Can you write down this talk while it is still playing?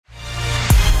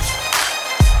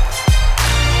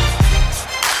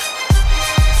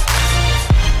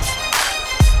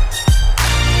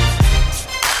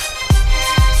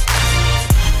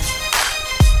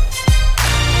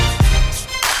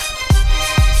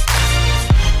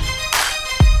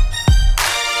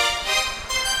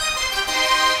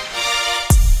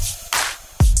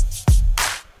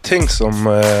ting som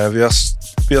vi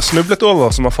har snublet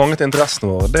over, som har fanget interessen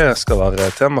vår. Det skal være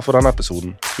tema for denne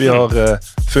episoden. Vi har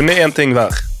funnet en ting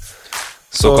hver.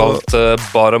 Såkalt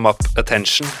bottom-up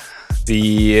attention.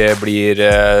 Vi blir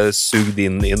sugd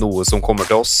inn i noe som kommer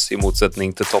til oss, i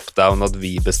motsetning til top-down, at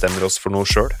vi bestemmer oss for noe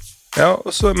selv. Ja,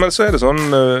 men så det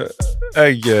sånn,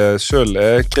 jeg selv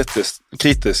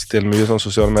kritisk til mye sånn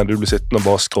sosiale medier. Du blir sittende og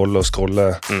bare scrolle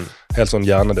helt sånn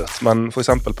hjernedødt. Men for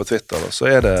eksempel på Twitter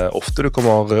så det ofte du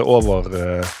kommer over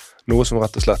noe som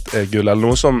rett og slett gull, eller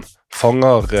noe som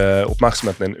fanger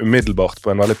oppmerksomheten din umiddelbart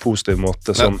på en veldig positiv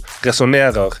måte, som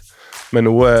resonerer med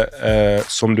noe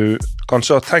som du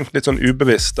kanskje har tenkt litt sånn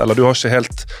ubevisst, eller du har ikke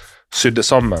helt sydd det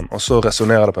sammen, og så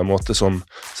resonerer det på en måte som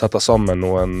setter sammen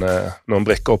noen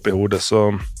brikker opp i hodet. Så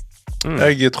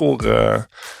jeg tror,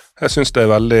 jeg synes det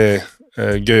veldig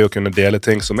gøy å kunne dele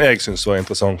ting som jeg synes var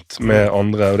interessant med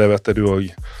andre, og det vet jeg du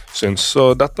også synes. Så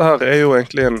dette her jo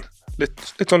egentlig en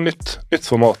litt sånn nytt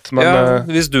format. Men, ja,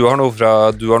 hvis du har noe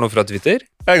fra Twitter?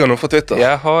 Jeg har noe fra Twitter.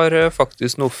 Jeg har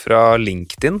faktisk noe fra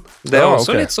LinkedIn. Det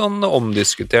også litt sånn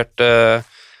omdiskutert.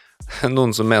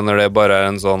 Noen som mener det bare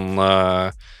en sånn...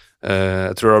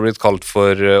 jeg tror det har blitt kalt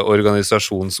for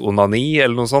organisasjonsonani,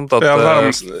 eller noe sånt. At,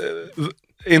 verdens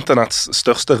internetts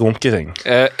største runkering.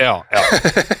 Ja.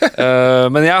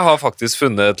 Men jeg har faktisk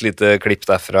funnet et lite klipp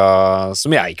derfra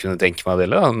som jeg kunne tenke meg å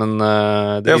dele, da. Men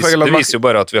det viser jo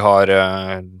bare at vi har...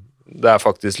 det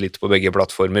faktisk litt på begge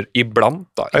plattformer iblant,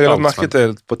 da. Jeg har lagt merke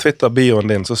til på Twitter-bioen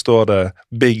din så står det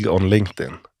Big on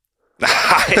LinkedIn.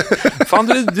 Nei, faen,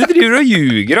 du driver og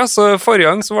ljuger, altså. Forrige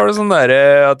gang så var det sånn der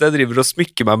at jeg driver og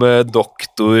smykker meg med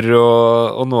doktor,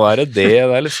 og nå det.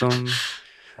 Det liksom...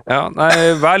 Ja, nei,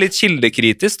 vær litt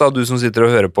kildekritisk da, du som sitter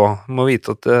og hører på. Må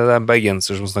vite at det en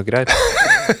bergenser som snakker her.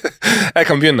 Jeg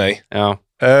kan begynne, jeg. Ja.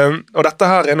 Og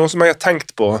dette her noe som jeg har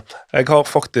tenkt på. Jeg har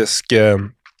faktisk...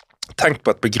 tenkt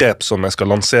på et begrep som jeg skal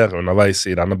lansere underveis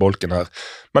i denne bolken her.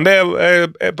 Men det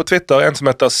på Twitter en som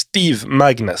heter Steve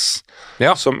Magnus,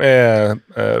 som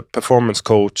performance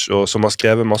coach, og som har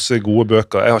skrevet masse gode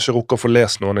bøker. Jeg har ikke rukket å få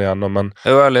lest noen igjen, men...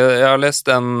 Jeg har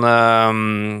lest en...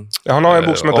 han har en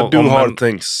bok som heter Do Hard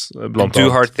Things, blant annet.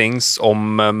 Do Hard Things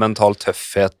om mental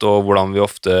tøffhet, og hvordan vi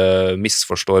ofte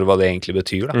misforstår hva det egentlig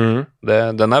betyr.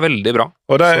 Da. Den veldig bra.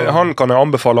 Og han kan jeg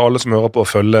anbefale alle som hører på å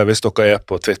følge hvis dere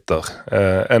på Twitter.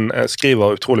 En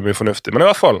skriver utrolig mye fornuftig. Men i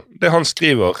hvert fall, det han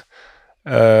skriver,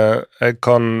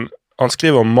 han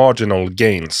skriver om marginal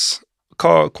gains.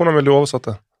 Hvordan vil du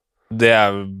oversette det? Det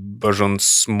bare sånn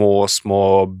små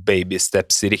baby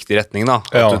steps i riktig retning, da.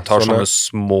 At du tar sånne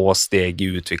små steg i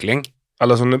utvikling.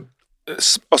 Eller sånne...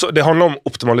 Altså, det handler om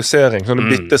optimalisering, sånne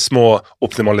bitte små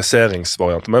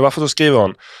optimaliseringsvarianter. Men i hvert fall så skriver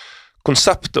han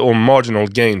konseptet om marginal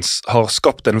gains har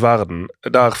skapt en verden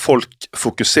der folk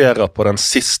fokuserer på den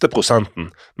siste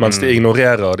prosenten, mens de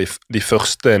ignorerer de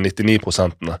første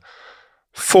 99%.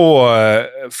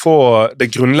 Få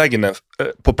det grunnleggende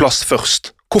på plass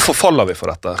først. Hvorfor faller vi for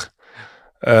dette?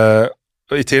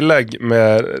 I tillegg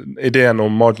med ideen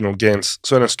om marginal gains,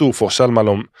 så det en stor forskjell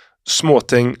mellom små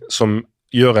ting som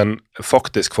gjør en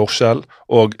faktisk forskjell,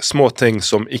 og små ting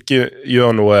som ikke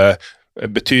gjør noe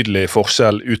betydelig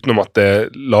forskjell utenom at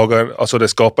det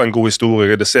skaper en god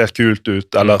historie, det ser kult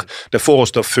ut, eller det får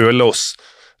oss til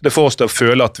å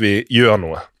føle at vi gjør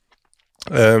noe.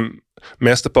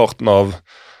 Mesteparten av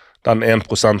den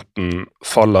 1%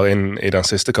 faller inn i den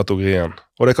siste kategorien,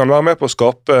 og det kan være med på å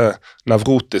skape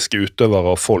nevrotiske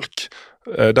utøvere og folk.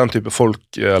 Den type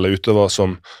folk eller utøvere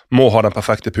som må ha den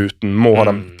perfekte puten, må ha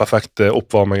den perfekte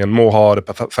oppvarmingen, må ha det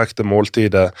perfekte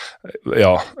måltidet.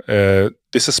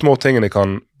 Disse små tingene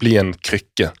kan bli en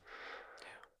krykke.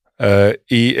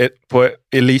 På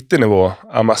elitenivå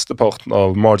mesteparten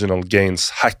av marginal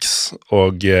gains hacks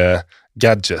og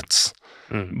gadgets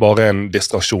bare en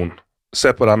distraksjon. Se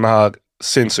på denne her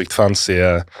sinnssykt fancy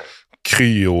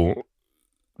kryo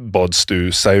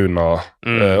badstue, sauna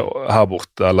her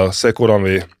borte, eller se hvordan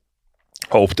vi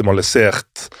har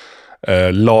optimalisert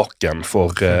laken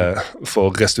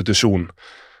for restitusjon.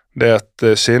 Det et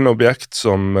skinnobjekt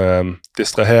som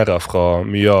distraherer fra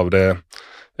mye av det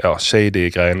shady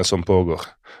greiene som pågår.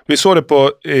 Vi så det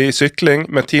i sykling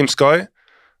med Team Sky,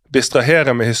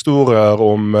 distrahere med historier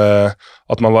om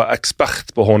at man var ekspert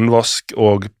på håndvask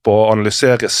og på å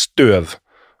analysere støv,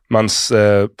 mens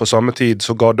på samme tid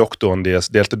så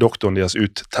delte doktoren deres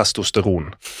ut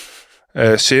testosteron.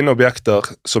 Skinnobjekter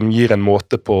som gir en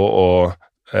måte på å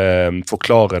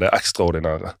forklare det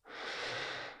ekstraordinære.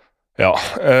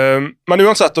 Men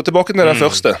uansett, og tilbake til det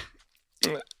første.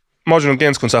 Marginal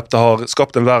gains-konseptet har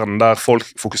skapt en verden der folk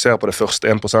fokuserer på det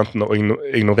første 1% og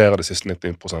ignorerer de siste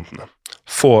 90%.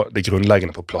 Få det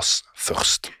grunnleggende på plass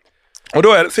først. Og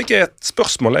da fikk jeg et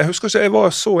spørsmål, jeg husker ikke,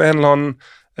 jeg så en eller annen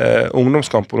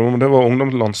ungdomskamp, om det var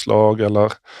ungdomslandslag,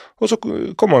 og så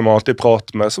kommer jeg med alltid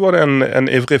prat med, så var det en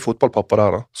ivrig fotballpappa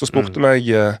der da, som spurte meg,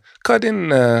 hva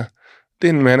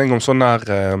din mening om sånne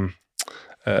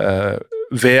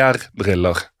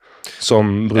VR-briller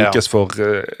som brukes for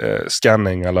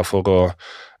scanning, eller for å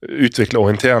utvikle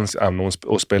orienteringsevne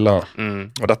hos spillere.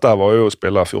 Og dette var jo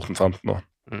spillere 14-15 år.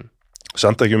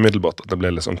 Kjente jeg umiddelbart at det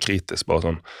ble litt sånn kritisk, bare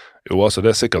sånn, jo, altså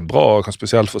det sikkert bra, kan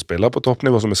spesielt for spillere på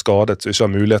toppnivå som skadet, så ikke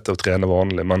har mulighet til å trene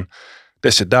vanlig, men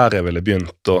det ikke der jeg ville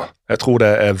begynt, og jeg tror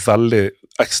det veldig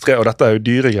ekstremt, og dette jo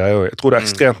dyre greier, jeg tror det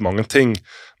ekstremt mange ting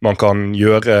man kan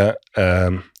gjøre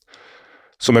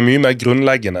som mye mer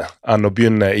grunnleggende enn å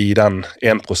begynne i den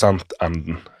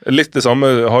 1%-enden. Litt det samme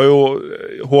har jo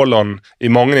Haaland i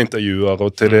mange intervjuer,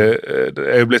 og til det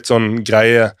jo blitt sånn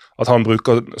greie at han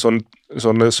bruker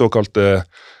sånne såkalte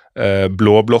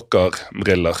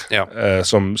blåblokkerbriller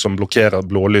som blokkerer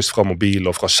blålys fra mobil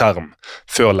og fra skjerm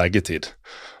før leggetid.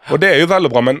 Og det jo vel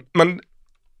og bra, men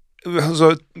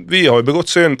altså, vi har jo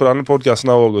begått synd på denne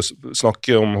podcasten og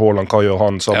snakke om Haaland, hva gjør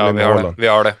han sammen med Haaland. Vi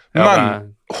har det. Men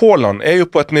Haaland jo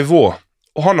på et nivå,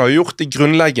 og han har jo gjort det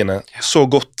grunnleggende så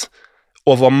godt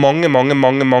over mange,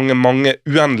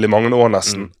 uendelig mange år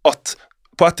nesten, at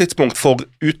på et tidspunkt for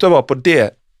utøver på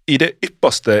det, i det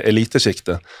ypperste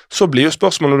elitesiktet, så blir jo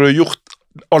spørsmålet når du har gjort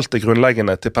alt det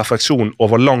grunnleggende til perfeksjon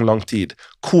over lang tid.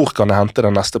 Hvor kan jeg hente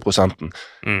den neste prosenten?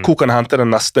 Hvor kan jeg hente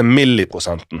den neste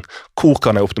milliprosenten? Hvor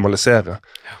kan jeg optimalisere?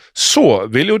 Så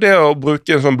vil jo det å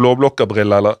bruke en sånn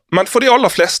blåblokkerbrille, men for de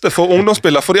aller fleste, for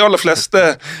ungdomsspillere, for de aller fleste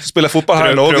som spiller fotball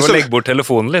her i Norge, prøv å legge bort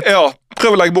telefonen litt. Ja,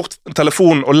 prøv å legge bort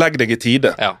telefonen og legg deg i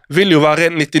tide. Vil jo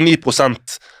være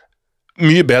 99%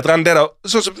 mye bedre enn det da,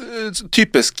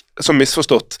 typisk som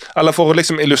misforstått, eller for å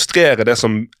liksom illustrere det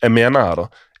som jeg mener her da,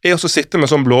 også sitte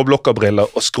med sånn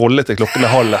blåblokkerbriller og scrolle til klokken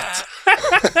 12:30.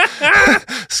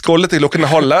 Scrolle til klokken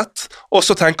 12:30, og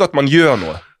så tenke at man gjør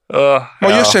noe.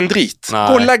 Man gjør ikke en drit.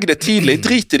 Gå og legg det tidlig,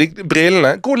 drit i de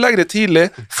brillene, gå og legg det tidlig,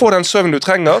 få den søvn du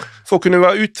trenger, for å kunne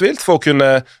være uthvilt, for å kunne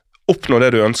oppnå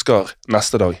det du ønsker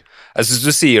neste dag. Jeg synes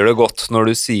du sier det godt når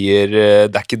du sier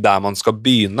det ikke der man skal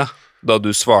begynne, da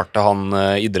du svarte han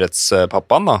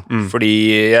idrettspappaen da, fordi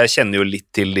jeg kjenner jo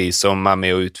litt til de som med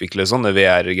å utvikle sånne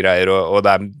VR-greier, og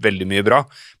det veldig mye bra,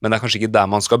 men det kanskje ikke der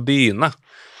man skal begynne.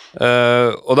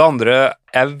 Og det andre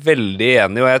jeg veldig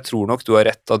enig, og jeg tror nok du har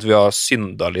rett at vi har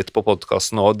syndet litt på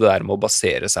podcasten og det der med å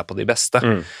basere seg på de beste.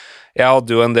 Jeg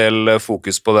hadde jo en del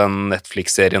fokus på den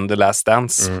Netflix-serien The Last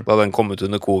Dance, da den kom ut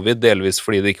under covid, delvis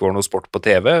fordi det ikke var noe sport på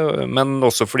TV, men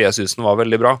også fordi jeg synes den var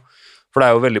veldig bra. For det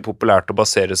jo veldig populært å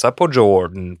basere seg på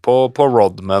Jordan, på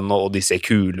Rodman, og de ser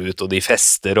kule ut, og de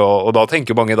fester, og da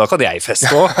tenker mange, da kan jeg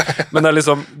feste også. Men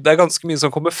det ganske mye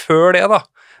som kommer før det da.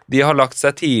 De har lagt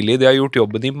seg tidlig, de har gjort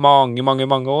jobben i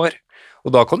mange år.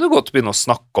 Og da kan du godt begynne å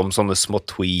snakke om sånne små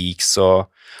tweaks,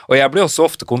 og jeg blir også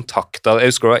ofte kontaktet,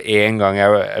 jeg husker det var en gang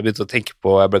jeg begynte å tenke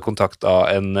på, jeg ble kontaktet av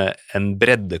en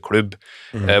breddeklubb,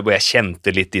 hvor jeg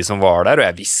kjente litt de som var der, og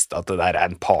jeg visste at det der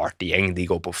en partygjeng, de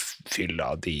går på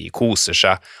fylla, de koser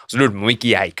seg, og så lurte jeg om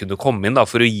ikke jeg kunne komme inn da,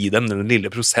 for å gi dem den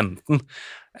lille prosenten.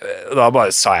 Da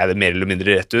bare sa jeg det mer eller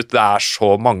mindre rett ut, det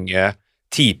så mange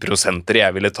 10%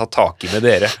 jeg ville ta tak i med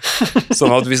dere.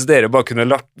 Sånn at hvis dere bare kunne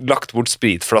lagt bort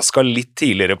spritflaska litt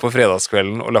tidligere på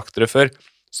fredagskvelden og lagt dere før,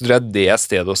 så tror jeg det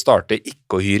stedet å starte,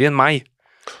 ikke å hyre inn meg.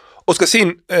 Og skal si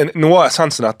noe av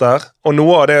essensen dette her, og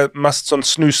noe av det mest sånn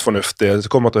snusfornuftige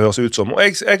som kommer til å høres ut som. Og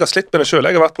jeg har slitt med det selv,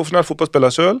 jeg har vært profesjonell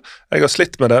fotballspiller selv, jeg har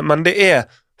slitt med det, men det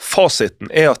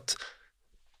fasiten at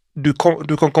du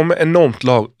kan komme enormt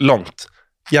langt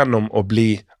gjennom å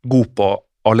bli god på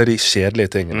alle de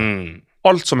kjedelige tingene.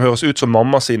 Alt som høres ut som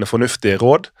mamma sine fornuftige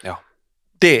råd,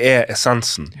 det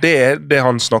essensen. Det det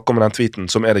han snakker om i den tweeten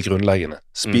som det grunnleggende.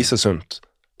 Spise sunt,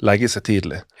 legge seg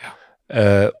tidlig,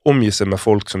 omgi seg med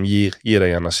folk som gir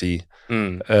deg energi,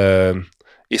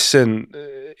 ikke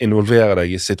involvere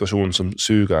deg i situasjonen som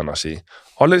suger energi.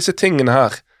 Alle disse tingene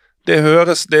her, det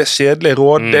kjedelige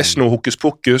råd, det ikke noe hokus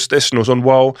pokus, det ikke noe sånn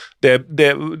wow, det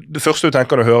første du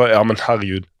tenker når du hører, ja, men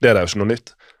herregud, det jo ikke noe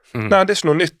nytt. Nei, det ikke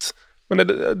noe nytt. Men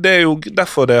det jo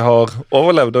derfor det har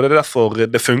overlevd, og det derfor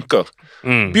det funker.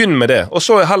 Begynn med det. Og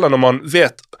så heller når man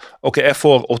vet, ok, jeg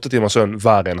får 8 timer søvn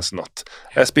hver eneste natt.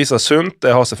 Jeg spiser sunt,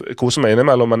 jeg koser meg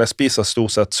innimellom, men jeg spiser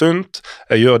stort sett sunt.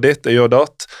 Jeg gjør ditt, jeg gjør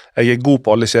datt. Jeg god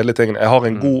på alle kjedelige tingene. Jeg har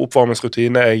en god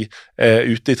oppvarmingsrutine. Jeg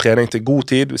ute i trening til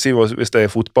god tid, hvis det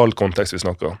fotballkontekst vi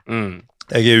snakker.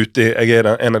 Jeg er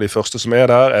en av de første som er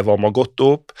der, jeg varmer godt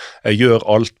opp, jeg gjør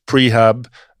alt prehab,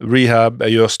 rehab,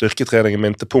 jeg gjør styrketreningen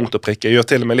min til punkt og prikk, jeg gjør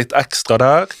til og med litt ekstra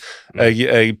der,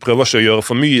 jeg prøver ikke å gjøre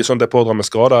for mye sånn det pådrar med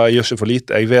skader, jeg gjør ikke for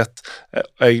lite,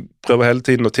 jeg prøver hele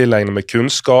tiden å tilegne meg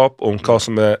kunnskap om hva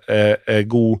som er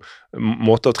god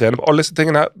måte å trene på. Alle disse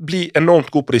tingene her, bli enormt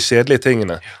god på de kjedelige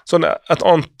tingene. Sånn et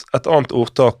annet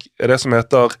ordtak er det som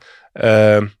heter,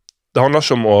 det handler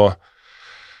ikke om å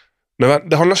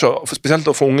det handler ikke, spesielt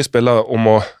for unge spillere, om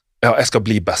å, jeg skal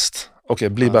bli best. Ok,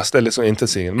 bli best, det er litt sånn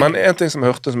intetsigende. Men en ting som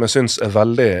jeg hørte som jeg synes er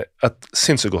veldig, et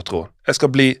sinnssykt godt råd. Jeg skal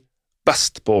bli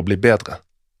best på å bli bedre.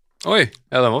 Oi,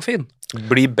 ja, den var fin.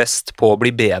 Bli best på å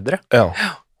bli bedre. Ja,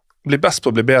 bli best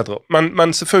på å bli bedre.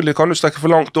 Men selvfølgelig kan du strekke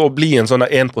for langt og bli en sånn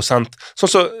 1%.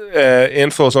 Sånn så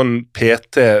innenfor sånn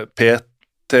PT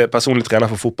personlig trener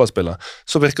for fotballspillere,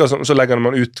 så virker det som, så legger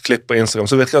man ut klipp på Instagram,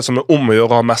 så virker det som om å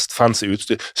gjøre å ha mest fancy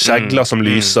utstyr, skjegler som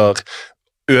lyser,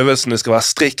 øvelsene skal være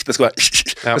strikt, det skal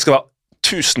være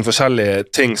 1000 forskjellige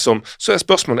ting som, så er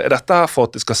spørsmålet, er dette her for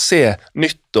at det skal se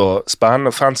nytt og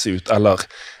spennende og fancy ut, eller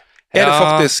er det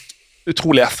faktisk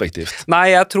utrolig effektivt? Nei,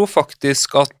 jeg tror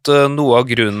faktisk at noe av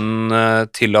grunnen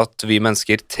til at vi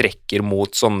mennesker trekker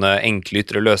mot sånne enkle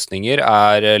ytre løsninger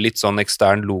er litt sånn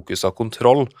ekstern lokus av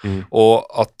kontroll, og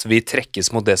at vi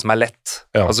trekkes mot det som er lett.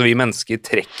 Ja. Altså vi mennesker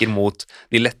trekker mot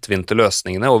de lettvinte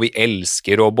løsningene, og vi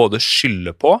elsker å både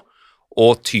skylde på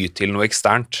og ty til noe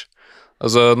eksternt.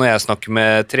 Altså når jeg snakker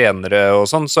med trenere og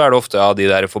sånn, så er det ofte,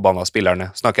 de der forbanna spillerne.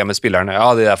 Snakker jeg med spillerne,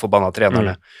 de der forbanna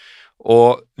trenerne.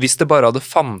 Og hvis det bare hadde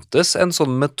fantes en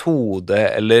sånn metode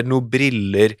eller noen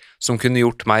briller som kunne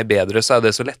gjort meg bedre, så er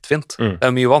det så lettvint. Det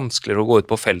er mye vanskeligere å gå ut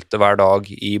på feltet hver dag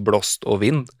i blåst og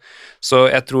vind. Så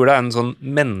jeg tror det er en sånn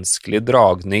menneskelig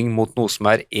dragning mot noe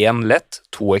som er 1 lett,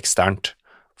 2 eksternt.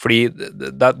 Fordi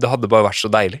det hadde bare vært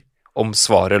så deilig om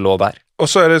svaret lå der. Og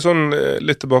så er det sånn,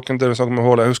 litt tilbake til det vi snakket med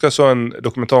Håle, jeg husker jeg så en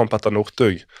dokumentar om Petter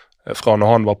Northug, fra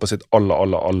når han var på sitt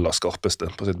aller skarpeste,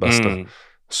 på sitt beste.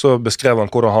 Så beskrev han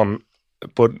hvordan han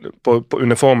på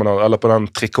uniformen, eller på den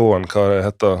trikoten, hva det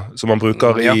heter, som han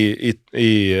bruker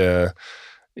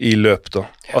i løp da,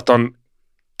 at han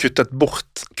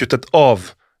kuttet av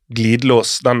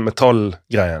glidelås, den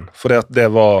metallgreien, for det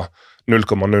var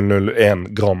 0,001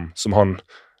 gram som han,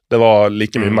 det var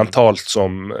like mye mentalt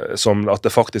som at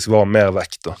det faktisk var mer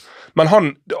vekt da. Men han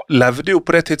levde jo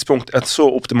på det tidspunkt et så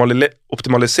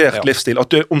optimalisert livsstil,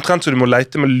 at du omtrent så du må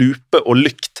lete med lupe og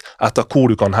lykt etter hvor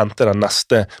du kan hente den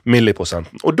neste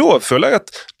milliprosenten. Og da føler jeg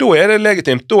at da er det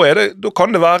legitimt, da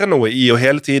kan det være noe i å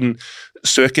hele tiden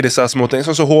søke disse små ting,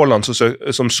 sånn som Haaland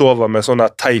som sover med sånn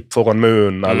teip foran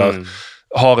munnen, eller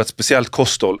har et spesielt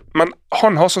kosthold, men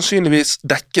han har sannsynligvis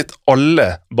dekket alle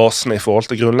basene i forhold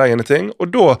til grunnleggende ting,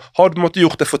 og da har du måttet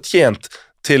gjort det fortjent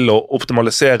til å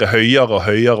optimalisere høyere og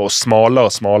høyere og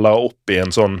smalere opp i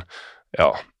en sånn,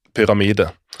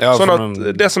 pyramide. Sånn at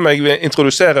det som jeg vil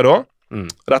introdusere da,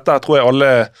 dette tror jeg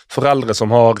alle foreldre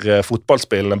som har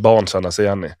fotballspillende barn kjenner seg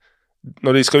igjen i.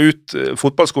 Når de skal ut,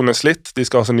 fotballskoene er slitt, de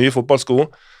skal ha så nye fotballsko,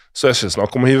 så er det ikke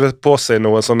snakk om å hive på seg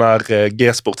noe sånn der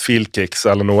G-sport fieldkicks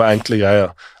eller noe enkle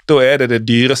greier. Da er det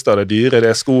dyreste av det dyre, det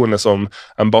er skoene som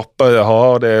Mbappé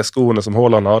har, det er skoene som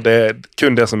Haaland har, det er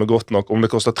kun det som er godt nok. Om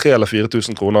det koster 3 eller 4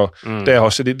 000 kroner,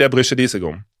 det bryr ikke de seg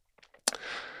om.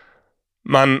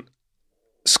 Men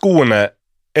skoene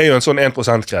er jo en sånn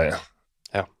 1% greie.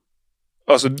 Ja.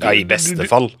 Altså, I beste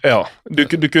fall. Ja, du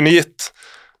kunne gitt,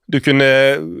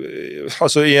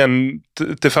 altså i en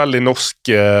tilfeldig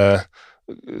norsk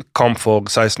kamp for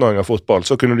 16-åringer fotball,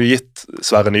 så kunne du gitt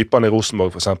Sverre Nypan i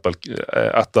Rosenborg for eksempel,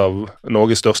 et av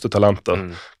Norges største talenter.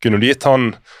 Kunne du gitt han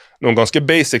noen ganske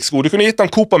basic sko. Du kunne gitt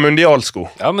han Copa-Mundial-sko.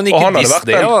 Ja, men ikke visst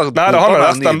det. Han hadde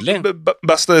vært den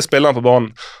beste spilleren på banen.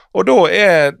 Og da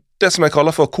er det som jeg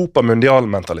kaller for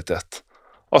Copa-Mundial-mentalitet.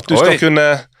 At du skal kunne,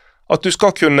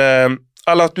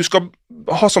 eller at du skal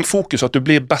ha sånn fokus at du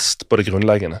blir best på det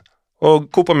grunnleggende.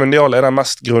 Og Copa-Mundial er den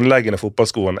mest grunnleggende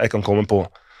fotballskoen jeg kan komme på.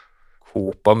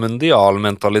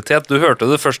 Copa-Mundial-mentalitet. Du hørte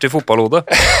det først i fotballhodet.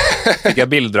 Fikk jeg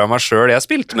bilder av meg selv. Jeg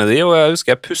spilte med de, og jeg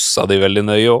husker jeg pusset de veldig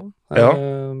nøye også. Ja.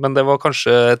 Men det var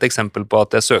kanskje et eksempel på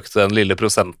at jeg søkte den lille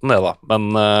prosenten, det da. Men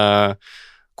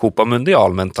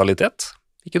Copa-Mundial-mentalitet,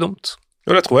 ikke dumt.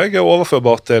 Jo, det tror jeg er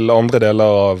overførbart til andre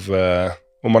deler av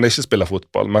om man ikke spiller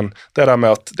fotball, men det der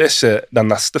med at det er ikke den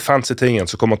neste fancy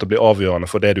tingen som kommer til å bli avgjørende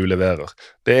for det du leverer.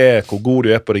 Det er hvor god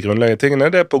du er på de grunnleggende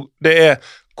tingene, det er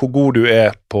hvor god du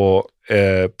er på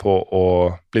å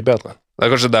bli bedre. Det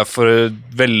er kanskje derfor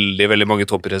veldig, veldig mange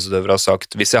toppidrettsutøvere har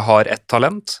sagt, hvis jeg har et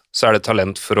talent, så er det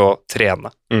talent for å trene.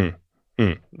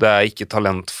 Det er ikke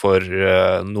talent for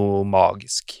noe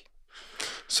magisk.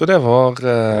 Så det var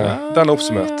den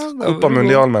oppsummert.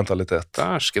 Copa-Mundial-mentalitet.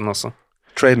 Dæsken, altså.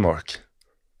 Trademark.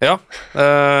 Ja.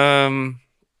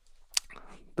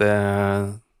 Det,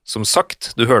 som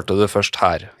sagt, du hørte det først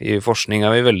her. I forskning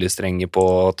vi veldig strenge på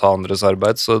å ta andres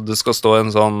arbeid, så det skal stå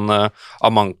en sånn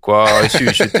Amankwa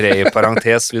 2023 i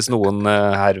parentes hvis noen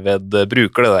herved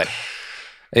bruker det der.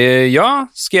 Ja,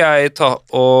 skal jeg ta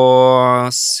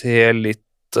og se litt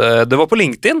det var på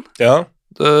LinkedIn. Ja.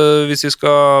 Hvis vi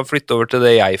skal flytte over til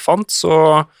det jeg fant,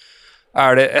 så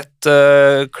det et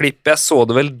klipp, jeg så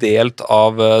det vel delt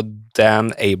av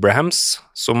Dan Abrahams,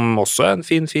 som også en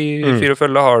fin fyr å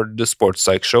følge, har The Sports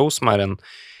Psych Show, som en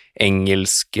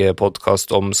engelsk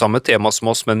podcast om samme tema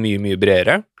som oss, men mye, mye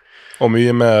bredere. Og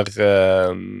mye mer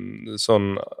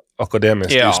sånn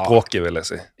akademisk i språket, vil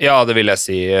jeg si. Ja, det vil jeg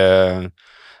si.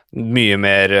 Mye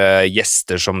mer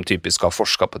gjester som typisk har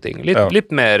forsket på ting. Litt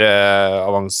mer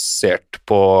avansert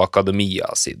på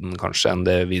akademia-siden kanskje enn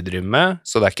det vi driver med,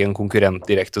 så det ikke en konkurrent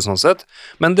direkte sånn sett.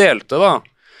 Men delte da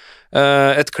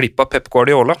et klipp av Pep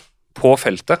Guardiola på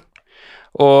feltet.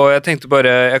 Og jeg tenkte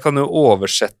bare, jeg kan jo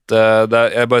oversette,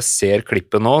 jeg bare ser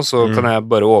klippet nå, så kan jeg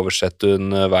bare oversette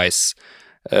underveis.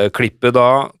 Klippet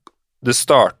da, det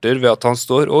starter ved at han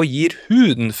står og gir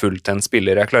huden full til en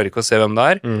spiller. Jeg klarer ikke å se hvem det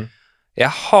Jeg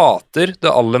hater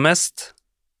det aller mest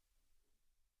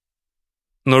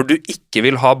når du ikke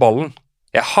vil ha ballen.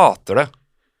 Jeg hater det.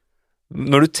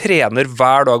 Når du trener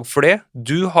hver dag for det,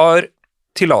 du har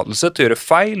tillatelse til å gjøre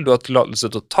feil, du har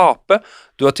tillatelse til å tape,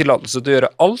 du har tillatelse til å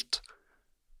gjøre alt,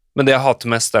 men det jeg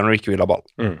hater mest når du ikke vil ha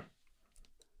ballen.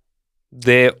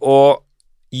 Det å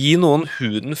gi noen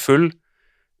huden full,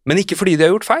 men ikke fordi de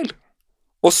har gjort feil,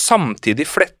 og samtidig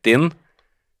flette inn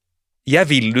jeg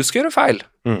vil du skal gjøre feil.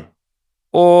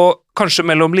 Og kanskje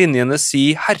mellom linjene si,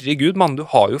 herregud mann, du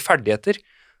har jo ferdigheter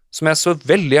som jeg så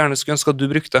veldig gjerne skulle ønske at du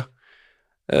brukte.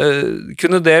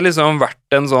 Kunne det liksom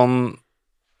vært en sånn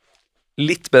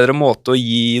litt bedre måte å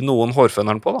gi noen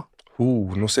hårfønneren på da?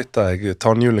 Nå sitter jeg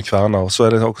tannhjulene kverner, og så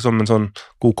det akkurat som en sånn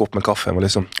god kopp med kaffe. Jeg må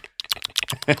liksom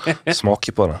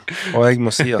smake på det. Og jeg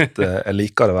må si at jeg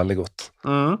liker det veldig godt.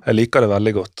 Jeg liker det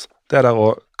veldig godt. Det der,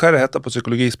 og hva det heter på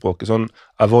psykologispråket? Sånn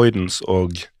avoidance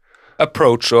og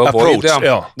approach og avoid,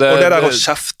 ja. Og det der å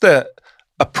kjefte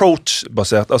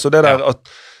approach-basert, altså det der at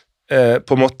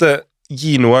på en måte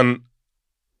gi noen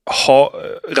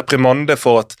reprimande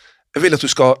for at jeg vil at du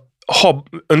skal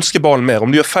ønske ballen mer. Om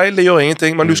du gjør feil, det gjør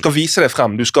ingenting, men du skal vise deg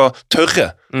frem, du skal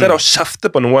tørre. Det der å kjefte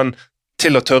på noen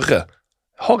til å tørre,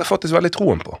 har jeg faktisk veldig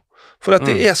troen på. For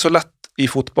det så lett i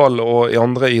fotball og i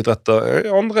andre idretter,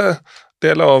 i andre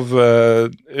deler av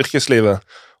yrkeslivet,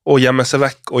 å gjemme seg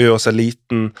vekk og gjøre seg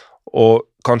liten, og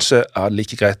kanskje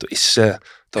like greit å ikke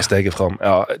ta steget frem,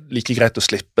 like greit å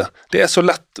slippe. Det så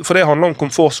lett, for det handler om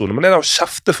komfortzonen, men det å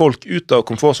kjefte folk ut av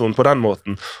komfortzonen på den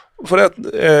måten, for det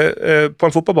på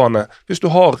en fotballbane, hvis du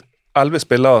har 11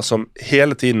 spillere som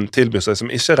hele tiden tilbyr seg,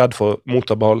 som ikke redd for å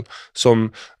motta ball, som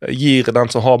gir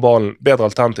den som har ballen bedre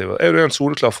alternativer, det jo en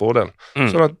soleklar fordel.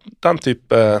 Sånn at den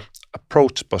type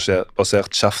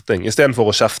approach-basert kjefting, i stedet for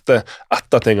å kjefte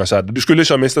etter ting har skjedd. Du skulle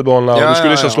ikke ha mistet ballen der, du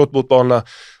skulle ikke ha slått bort ballen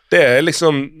der. Det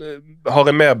liksom, har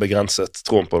jeg mer begrenset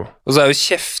troen på. Og så jo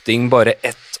kjefting bare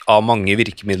ett av mange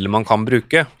virkemidler man kan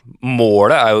bruke.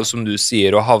 Målet jo, som du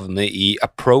sier, å havne i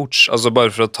approach. Altså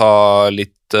bare for å ta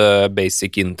litt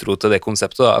basic intro til det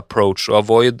konseptet, da. Approach og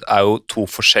avoid jo 2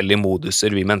 forskjellige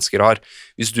moduser vi mennesker har.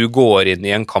 Hvis du går inn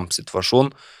i en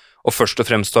kampsituasjon, og først og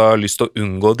fremst har lyst til å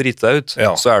unngå å drite deg ut,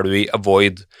 så du i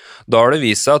avoid. Da har det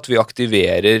vist seg at vi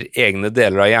aktiverer egne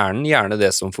deler av hjernen, gjerne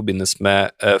det som forbindes med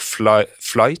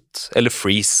flight eller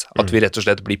freeze, at vi rett og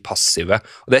slett blir passive.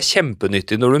 Og det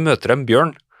kjempenyttig når du møter en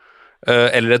bjørn,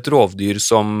 eller et rovdyr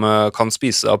som kan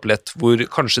spise deg opp lett, hvor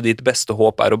kanskje ditt beste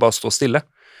håp å bare stå stille.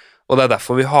 Og det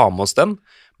derfor vi har med oss den,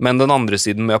 men den andre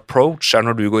siden med approach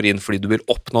når du går inn fordi du vil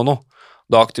oppnå noe.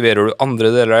 Da aktiverer du andre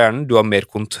deler av hjernen, du har mer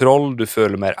kontroll, du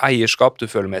føler mer eierskap, du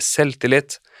føler mer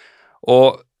selvtillit.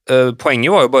 Og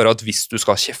poenget var jo bare at hvis du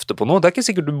skal kjefte på noe, det ikke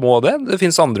sikkert du må det, det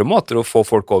finnes andre måter å få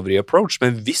folk over i approach,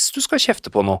 men hvis du skal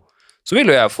kjefte på noe, så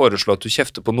vil jo jeg foreslå at du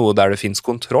kjefter på noe der det finnes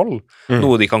kontroll,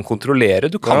 noe de kan kontrollere.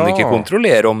 Du kan ikke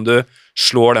kontrollere om du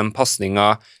slår den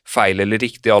passningen feil eller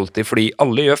riktig alltid, fordi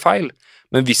alle gjør feil.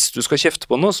 Men hvis du skal kjefte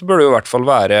på noe, så bør det jo i hvert fall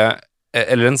være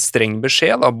eller en streng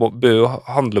beskjed da, bør jo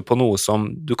handle på noe som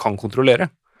du kan kontrollere.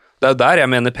 Det jo der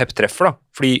jeg mener Pep treffer da,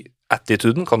 fordi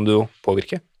attituden kan du jo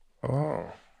påvirke.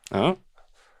 Ja.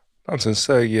 Den synes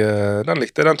jeg, den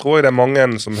likte, den tror jeg det mange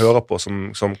som hører på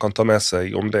som kan ta med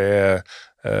seg, om det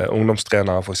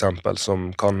ungdomstrenere for eksempel,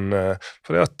 som kan,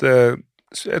 fordi at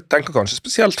jeg tenker kanskje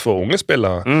spesielt for unge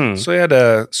spillere, så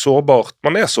det sårbart,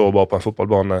 man sårbar på en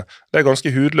fotballbane. Det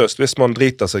ganske hudløst hvis man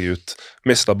driter seg ut,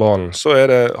 mister ballen, så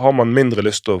har man mindre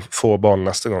lyst til å få ballen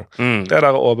neste gang. Det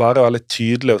der å være veldig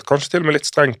tydelig, kanskje til og med litt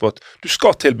streng på at du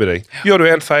skal tilby deg. Gjør du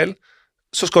en feil,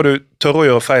 så skal du tørre å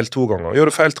gjøre feil 2 ganger. Gjør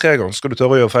du feil 3 ganger, så skal du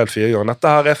tørre å gjøre feil 4 ganger.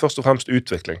 Dette her først og fremst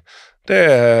utvikling. Det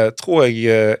tror jeg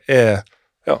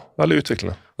veldig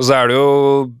utviklende. Og så det jo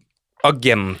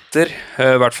agenter,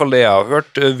 i hvert fall det jeg har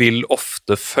hørt, vil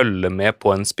ofte følge med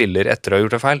på en spiller etter å ha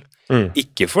gjort en feil.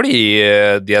 Ikke fordi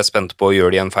de spent på å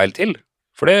gjøre de en feil til,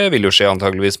 for det vil jo skje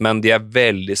antageligvis, men de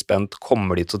veldig spent,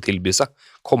 kommer de til å tilby seg?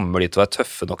 Kommer de til å være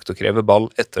tøffe nok til å kreve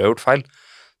ball etter å ha gjort feil?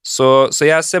 Så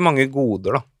jeg ser mange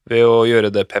goder da, ved å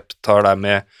gjøre det Pep tar der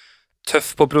med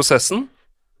tøff på prosessen,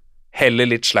 heller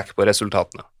litt slack på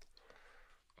resultatene.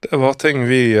 Det var ting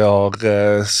vi har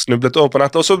snublet over på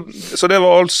nettet, så det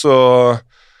var altså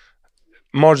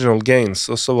marginal gains,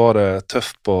 og så var det tøff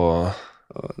på...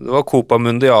 Det var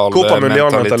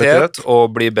Copa-Mundial-mentalitet,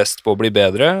 og bli best på å bli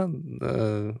bedre.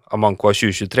 Amanko har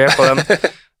 2023 på den.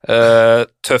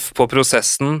 Tøff på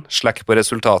prosessen, slack på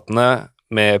resultatene,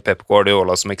 med Pep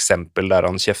Guardiola som eksempel, der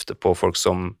han kjefter på folk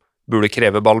som burde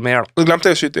kreve ball mer. Så glemte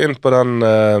jeg å skyte inn på den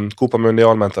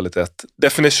Copa-Mundial-mentalitet.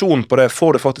 Definisjonen på det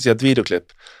får du faktisk i et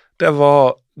videoklipp. Det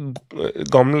var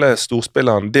gamle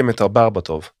storspilleren Dimitar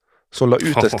Berbatov som la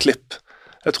ut et klipp.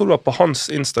 Jeg tror det var på hans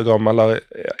Instagram eller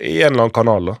i en eller annen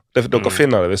kanal. Dere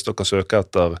finner det hvis dere søker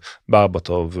etter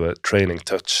Berbatov Training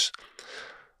Touch.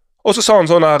 Og så sa han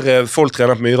sånn her, folk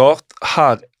trener på mye rart.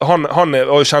 Han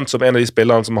jo kjent som en av de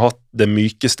spillerne som har hatt det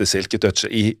mykeste silketouchet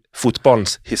i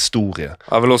fotballens historie.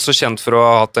 Han vel også kjent for å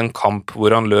ha hatt en kamp hvor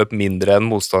han løp mindre enn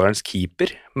motstanderens keeper,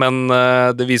 men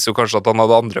det viser jo kanskje at han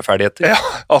hadde andre ferdigheter. Ja,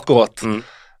 akkurat.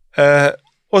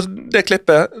 Og det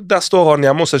klippet, der står han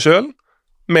hjemme hos seg selv,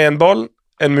 med en ball,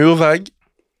 en murvegg,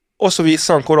 og så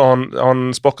viser han hvordan han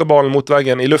sparker ballen mot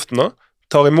veggen i luften,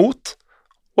 tar imot,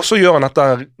 og så gjør han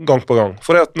dette gang på gang.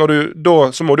 For det at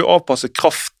så må du avpasse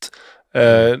kraft,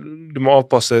 du må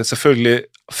avpasse selvfølgelig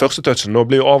første touchen, nå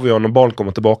blir jo avgjørende når ballen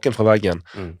kommer tilbake fra veggen.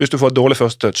 Hvis du får et dårlig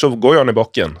første touch, så går han i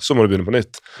bakken, så må du begynne på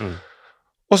nytt.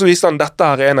 Og så viser han,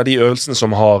 dette her en av de øvelsene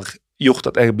som har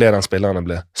gjort at jeg ble den spilleren jeg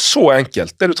ble. Så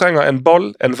enkelt. Det du trenger en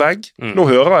ball, en vegg. Nå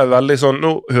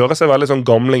høres jeg veldig sånn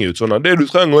gamling ut. Sånn, det du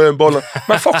trenger er en ball.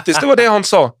 Men faktisk, det var det han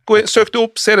sa. Søk det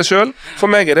opp, se det selv. For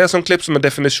meg det sånn klipp som en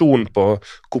definisjon på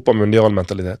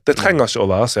Copa-Mundial-mentalitet. Det trenger ikke å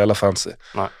være så jævla fancy.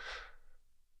 Nei.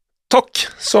 Takk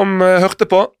som hørte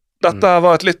på. Dette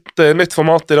var et litt nytt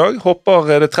format i dag.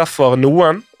 Håper det treffer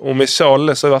noen. Om ikke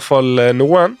alle, så i hvert fall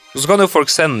noen. Så kan jo folk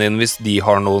sende inn hvis de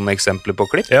har noen eksempler på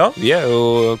klipp. Ja. Vi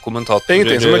jo kommentatorer.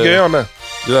 Ingenting som gøy, Anne.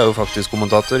 Du jo faktisk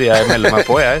kommentator. Jeg melder meg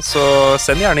på, så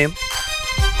send gjerne inn.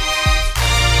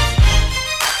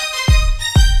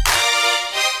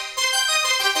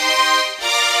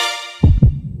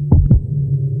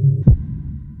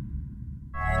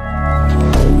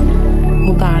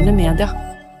 Moderne media.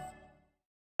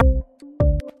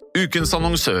 Ukens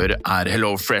annonsør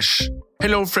HelloFresh.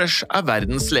 HelloFresh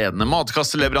verdens ledende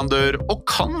matkasseleverandør og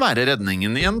kan være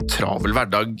redningen i en travel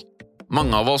hverdag.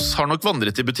 Mange av oss har nok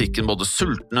vandret i butikken både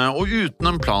sultne og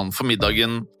uten en plan for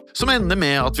middagen, som ender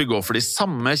med at vi går for de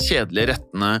samme kjedelige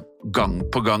rettene gang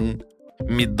på gang.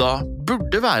 Middag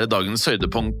burde være dagens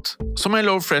høydepunkt. Som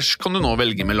HelloFresh kan du nå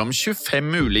velge mellom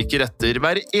 25 ulike retter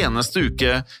hver eneste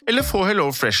uke, eller få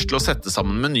HelloFresh til å sette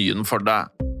sammen menyen for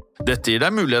deg. Dette gir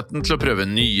deg muligheten til å prøve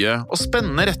nye og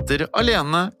spennende retter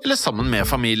alene eller sammen med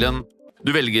familien.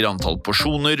 Du velger antall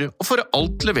porsjoner og får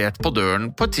alt levert på døren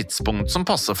på et tidspunkt som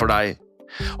passer for deg.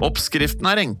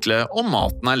 Oppskriftene enkle og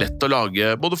maten lett å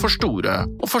lage både for store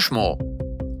og for små.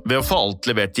 Ved å få alt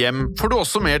levert hjem får du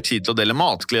også mer tid til å dele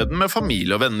matgleden med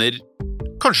familie og venner.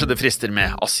 Kanskje det frister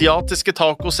med asiatiske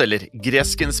tacos eller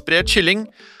greskinspirert kylling?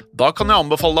 Da kan jeg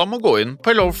anbefale deg om å gå inn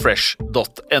på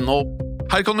hellofresh.no.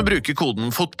 Her kan du bruke koden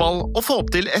FOTBALL og få opp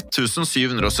til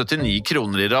 1779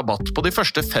 kroner i rabatt på de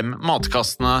første 5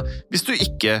 matkassene hvis du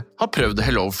ikke har prøvd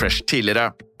HelloFresh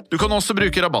tidligere. Du kan også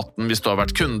bruke rabatten hvis du har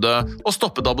vært kunde og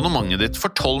stoppet abonnementet ditt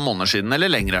for 12 måneder siden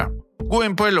eller lengre. Gå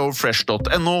inn på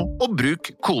hellofresh.no og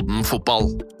bruk koden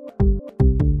FOTBALL.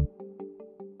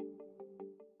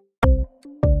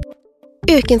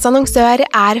 Ukens annonsør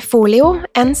Folio,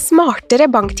 en smartere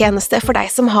banktjeneste for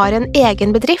deg som har en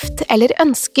egen bedrift eller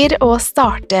ønsker å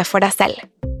starte for deg selv.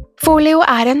 Folio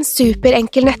en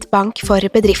superenkel nettbank for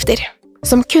bedrifter.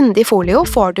 Som kunde i Folio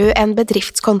får du en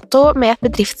bedriftskonto med et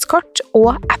bedriftskort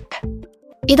og app.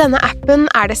 I denne appen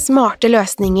det smarte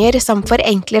løsninger som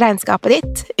forenkler regnskapet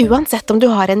ditt, uansett om du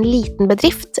har en liten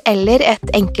bedrift eller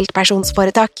et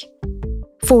enkeltpersonsforetak.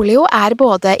 Folio er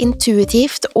både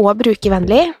intuitivt og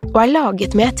brukervennlig, og er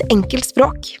laget med et enkelt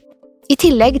språk. I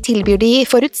tillegg tilbyr de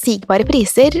forutsigbare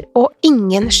priser og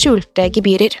ingen skjulte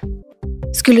gebyrer.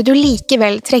 Skulle du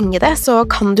likevel trenge det, så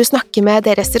kan du snakke med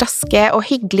deres raske og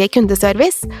hyggelige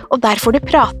kundeservice, og der får du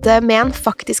prate med en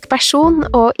faktisk person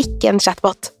og ikke en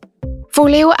chatbot.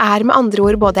 Folio er med andre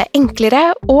ord både enklere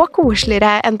og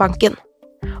koseligere enn banken.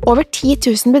 Over 10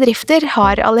 000 bedrifter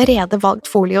har allerede valgt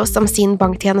Folio som sin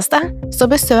banktjeneste, så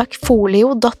besøk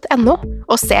folio.no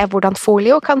og se hvordan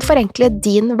Folio kan forenkle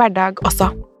din hverdag også.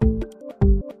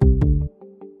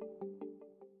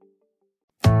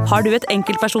 Har du et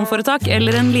enkeltpersonforetak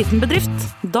eller en liten bedrift?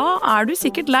 Da er du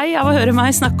sikkert lei av å høre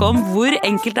meg snakke om hvor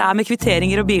enkelt det er med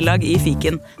kvitteringer og bilag i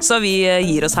fiken, så vi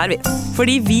gir oss her, vi.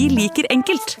 Fordi vi liker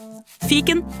enkelt.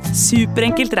 Fiken,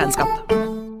 superenkelt regnskap.